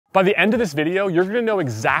By the end of this video, you're gonna know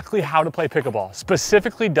exactly how to play pickleball,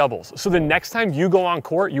 specifically doubles, so the next time you go on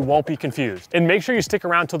court, you won't be confused. And make sure you stick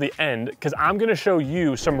around till the end, because I'm gonna show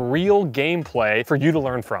you some real gameplay for you to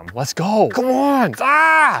learn from. Let's go, come on.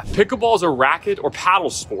 Pickleball is a racket or paddle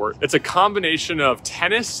sport. It's a combination of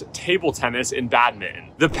tennis, table tennis, and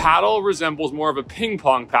badminton. The paddle resembles more of a ping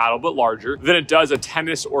pong paddle, but larger than it does a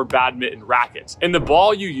tennis or badminton racket. And the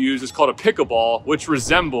ball you use is called a pickleball, which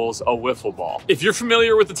resembles a wiffle ball. If you're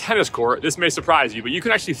familiar with the tennis court, this may surprise you, but you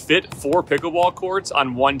can actually fit 4 pickleball courts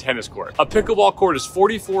on 1 tennis court. A pickleball court is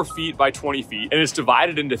 44 feet by 20 feet, and it's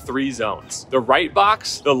divided into 3 zones: the right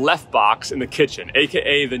box, the left box, and the kitchen,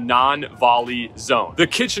 aka the non-volley zone. The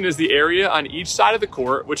kitchen is the area on each side of the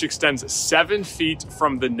court, which extends 7 feet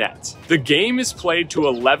from the net. The game is played to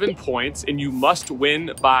 11 points, and you must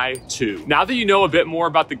win by 2. Now that you know a bit more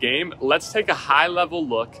about the game, let's take a high-level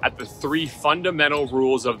look at the 3 fundamental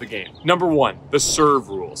rules of the game. Number 1, the serve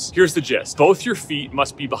rule. Here's the gist. Both your feet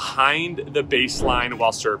must be behind the baseline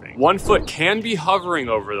while serving. 1 foot can be hovering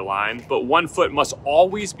over the line, but 1 foot must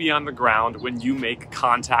always be on the ground when you make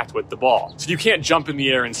contact with the ball. So you can't jump in the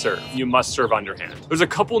air and serve. You must serve underhand. There's a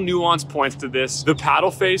couple nuance points to this. The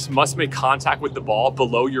paddle face must make contact with the ball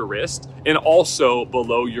below your wrist and also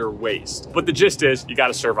below your waist. But the gist is you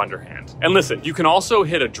gotta serve underhand. And listen, you can also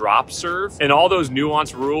hit a drop serve, and all those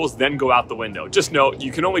nuance rules then go out the window. Just note,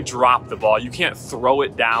 you can only drop the ball. You can't throw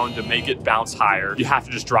it down to make it bounce higher. You have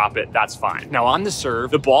to just drop it, that's fine. Now on the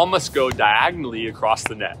serve, the ball must go diagonally across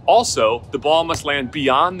the net. Also, the ball must land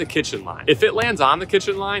beyond the kitchen line. If it lands on the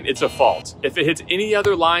kitchen line, it's a fault. If it hits any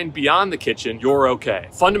other line beyond the kitchen, you're okay.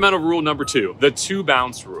 Fundamental rule number 2, the 2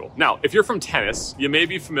 bounce rule. Now, if you're from tennis, you may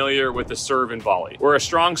be familiar with the serve and volley, where a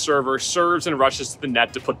strong server serves and rushes to the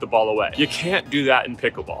net to put the ball away. You can't do that in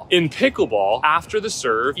pickleball. In pickleball, after the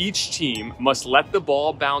serve, each team must let the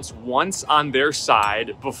ball bounce once on their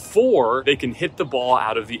side before they can hit the ball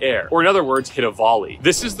out of the air, or in other words, hit a volley.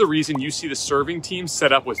 This is the reason you see the serving team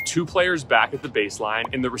set up with 2 players back at the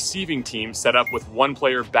baseline and the receiving team set up with 1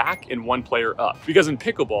 player back and 1 player up. Because in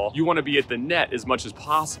pickleball, you want to be at the net as much as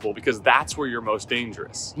possible because that's where you're most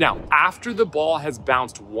dangerous. Now, after the ball has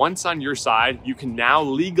bounced once on your side, you can now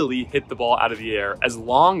legally hit the ball out of the air as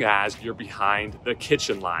long as you're behind the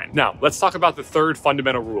kitchen line. Now, let's talk about the 3rd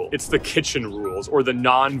fundamental rule. It's the kitchen rules, or the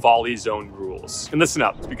non-volley zone rules. And listen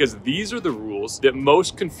up, because these are the rules that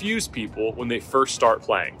most confuse people when they first start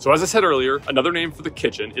playing. So as I said earlier, another name for the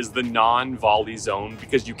kitchen is the non-volley zone,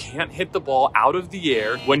 because you can't hit the ball out of the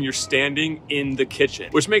air when you're standing in the kitchen,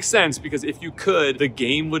 which makes sense because if you could, the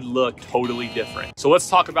game would look totally different. So let's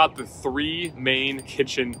talk about the 3 main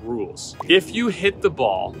kitchen rules. If you hit the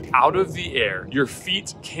ball out of the air, your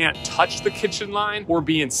feet can't touch the kitchen line or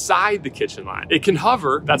be inside the kitchen line. It can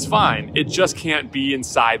hover, that's fine. It just can't be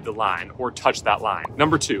inside the line or touch that line.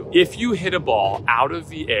 Number 2, if you hit a ball out of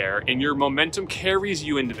the air and your momentum carries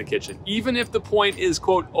you into the kitchen, even if the point is,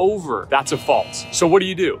 quote, over, that's a fault. So what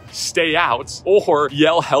do? Stay out or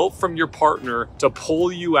yell help from your partner to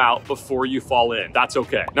pull you out before you fall in. That's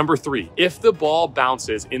okay. Number 3, if the ball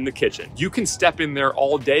bounces in the kitchen, you can step in there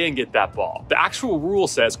all day and get that ball. The actual rule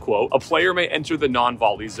says, quote, a player may enter the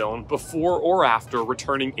non-volley zone before or after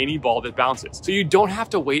returning any ball that bounces. So you don't have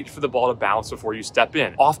to wait for the ball to bounce before you step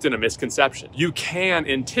in. Often a misconception. You can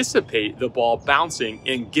anticipate the ball bouncing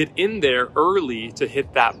and get in there early to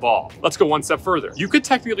hit that ball. Let's go 1 step further. You could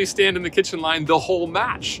technically stand in the kitchen line the whole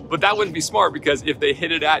match, but that wouldn't be smart because if they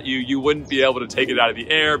hit it at you, you wouldn't be able to take it out of the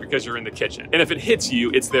air because you're in the kitchen. And if it hits you,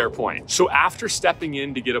 it's their point. So after stepping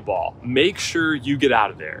in to get a ball, make sure you get out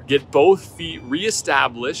of there. Get both feet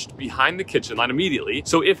reestablished behind the kitchen line immediately.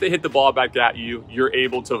 So if they hit the ball back at you, you're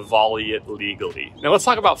able to volley it legally. Now let's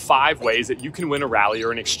talk about 5 ways that you can win a rally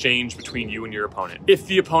or an exchange between you and your opponent. If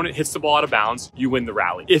the opponent hits the ball out of bounds, you win the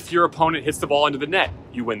rally. If your opponent hits the ball into the net,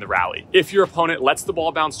 you win the rally. If your opponent lets the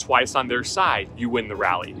ball bounce twice on their side, you win the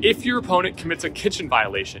rally. If your opponent commits a kitchen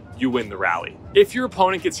violation, you win the rally. If your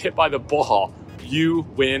opponent gets hit by the ball, you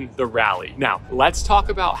win the rally. Now, let's talk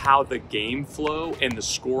about how the game flow and the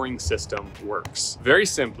scoring system works. Very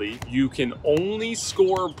simply, you can only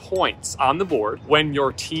score points on the board when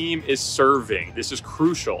your team is serving. This is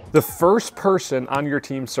crucial. The first person on your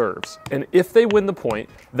team serves, and if they win the point,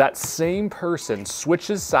 that same person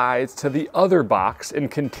switches sides to the other box and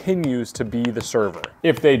continues to be the server.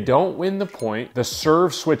 If they don't win the point, the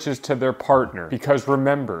serve switches to their partner, because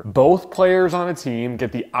remember, both players on a team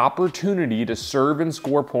get the opportunity to serve and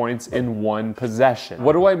score points in one possession.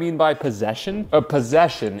 What do I mean by possession? A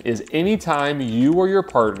possession is any time you or your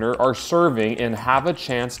partner are serving and have a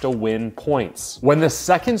chance to win points. When the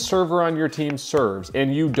second server on your team serves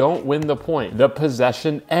and you don't win the point, the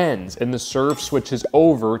possession ends and the serve switches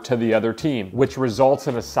over to the other team, which results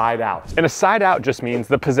in a side out. And a side out just means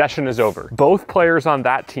the possession is over. Both players on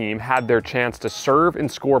that team had their chance to serve and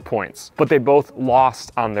score points, but they both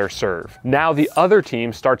lost on their serve. Now the other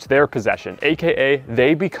team starts their possession, aka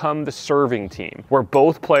they become the serving team, where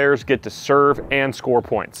both players get to serve and score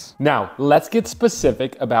points. Now, let's get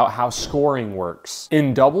specific about how scoring works.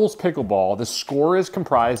 In doubles pickleball, the score is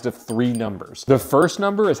comprised of 3 numbers. The first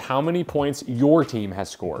number is how many points your team has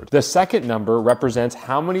scored. The second number represents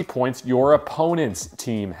how many points your opponent's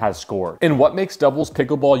team has scored. And what makes doubles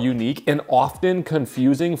pickleball unique and often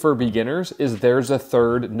confusing for beginners is there's a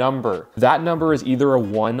third number. That number is either a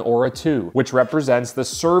 1 or a 2, which represents the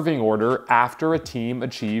serving order after a team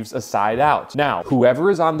achieves a side out. Now, whoever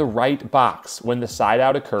is on the right box when the side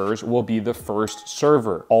out occurs will be the first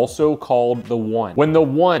server, also called the 1. When the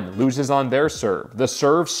 1 loses on their serve, the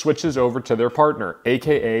serve switches over to their partner,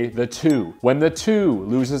 aka the 2. When the 2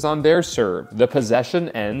 loses on their serve, the possession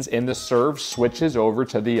ends and the serve switches over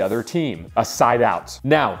to the other team, a side out.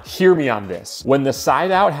 Now, hear me on this. When the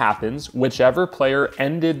side out happens, whichever player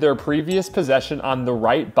ended their previous possession on the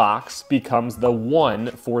right box becomes the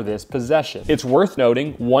 1 for this possession. It's worth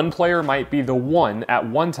noting, one player might be the 1 at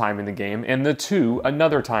one time in the game and the 2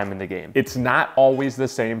 another time in the game. It's not always the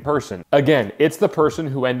same person. Again, it's the person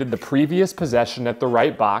who ended the previous possession at the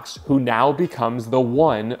right box who now becomes the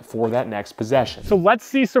 1 for that next possession. So let's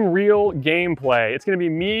see some real gameplay. It's gonna be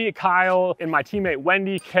me, Kyle, and my teammate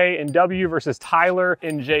Wendy, K, and W versus Tyler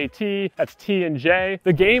and JT. That's T and J.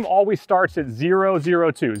 The game always starts at 0,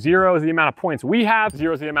 0, 2. 0 is the amount of points we have,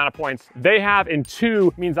 0 is the amount of points they have, and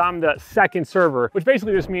 2 means I'm the second server, which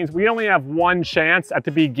basically just means we only have one chance at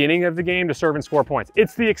the beginning of the game to serve and score points.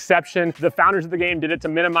 It's the exception. The founders of the game did it to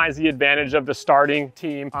minimize the advantage of the starting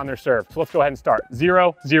team on their serve. So let's go ahead and start.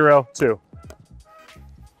 0, 0, 2.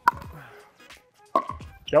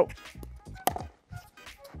 Go.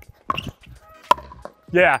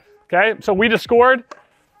 Yeah, okay, so we just scored.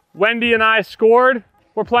 Wendy and I scored.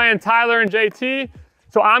 We're playing Tyler and JT.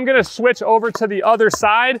 So I'm gonna switch over to the other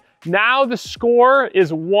side. Now the score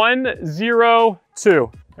is 1, 0,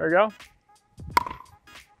 2. There we go.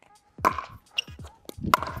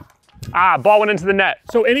 Ah, ball went into the net.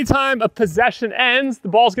 So anytime a possession ends, the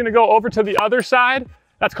ball's gonna go over to the other side.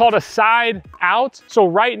 That's called a side out. So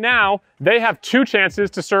right now, they have 2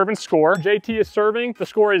 chances to serve and score. JT is serving. The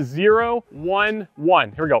score is 0, 1,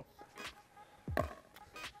 1. Here we go.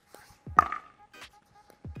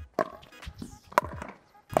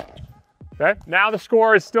 Okay, now the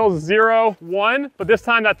score is still 0, 1, but this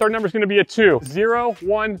time that third number is gonna be a 2. 0,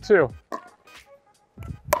 1, 2.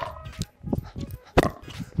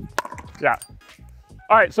 Yeah.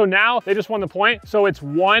 All right, so now they just won the point. So it's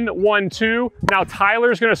 1, 1, 2. Now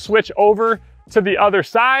Tyler's gonna switch over to the other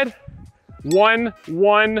side. 1,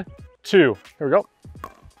 1, 2. Here we go.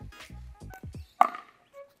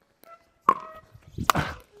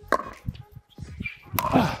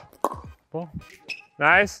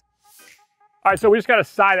 Nice. All right, so we just got a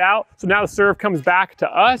side out. So now the serve comes back to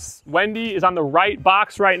us. Wendy is on the right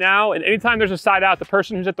box right now. And anytime there's a side out, the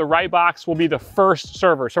person who's at the right box will be the first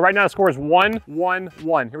server. So right now the score is 1, 1,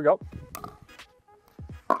 1. Here we go.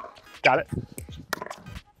 Got it.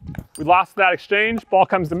 We lost that exchange. Ball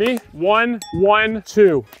comes to me. 1, 1,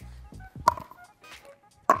 2.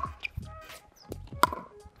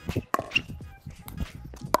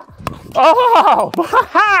 Oh,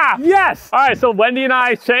 yes. All right, so Wendy and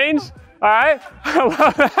I changed. All right, I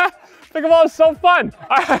love that. Pickleball is so fun.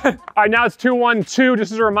 All right, now it's 2, 1, 2.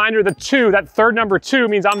 Just as a reminder, the 2, that third number 2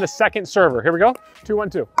 means I'm the second server. Here we go. 2,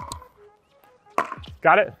 1, 2.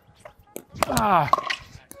 Got it? Ah.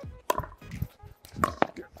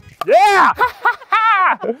 Yeah!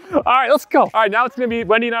 All right, let's go. All right, now it's gonna be,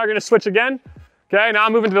 Wendy and I are gonna switch again. Okay, now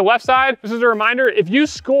I'm moving to the left side. This is a reminder, if you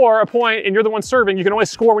score a point and you're the one serving, you can only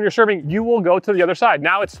score when you're serving, you will go to the other side.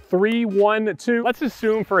 Now it's 3, 1, 2. Let's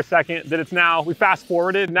assume for a second that it's now, we fast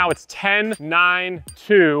forwarded, now it's 10, 9,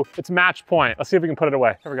 2. It's match point. Let's see if we can put it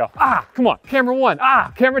away. Here we go. Ah, come on, camera 1.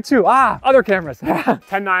 Ah, camera 2. Ah, other cameras.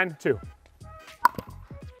 10, 9, 2.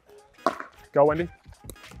 Go, Wendy.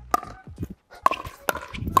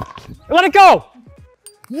 Let it go.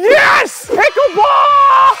 Yes!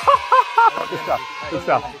 Pickleball! Good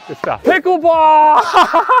stuff. Pickleball!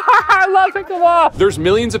 I love pickleball! There's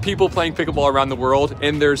millions of people playing pickleball around the world,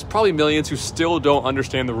 and there's probably millions who still don't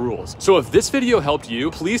understand the rules. So if this video helped you,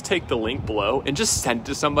 please take the link below and just send it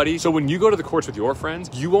to somebody. So when you go to the courts with your friends,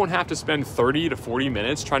 you won't have to spend 30 to 40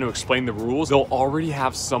 minutes trying to explain the rules. They'll already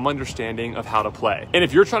have some understanding of how to play. And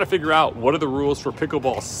if you're trying to figure out what are the rules for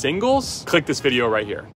pickleball singles, click this video right here.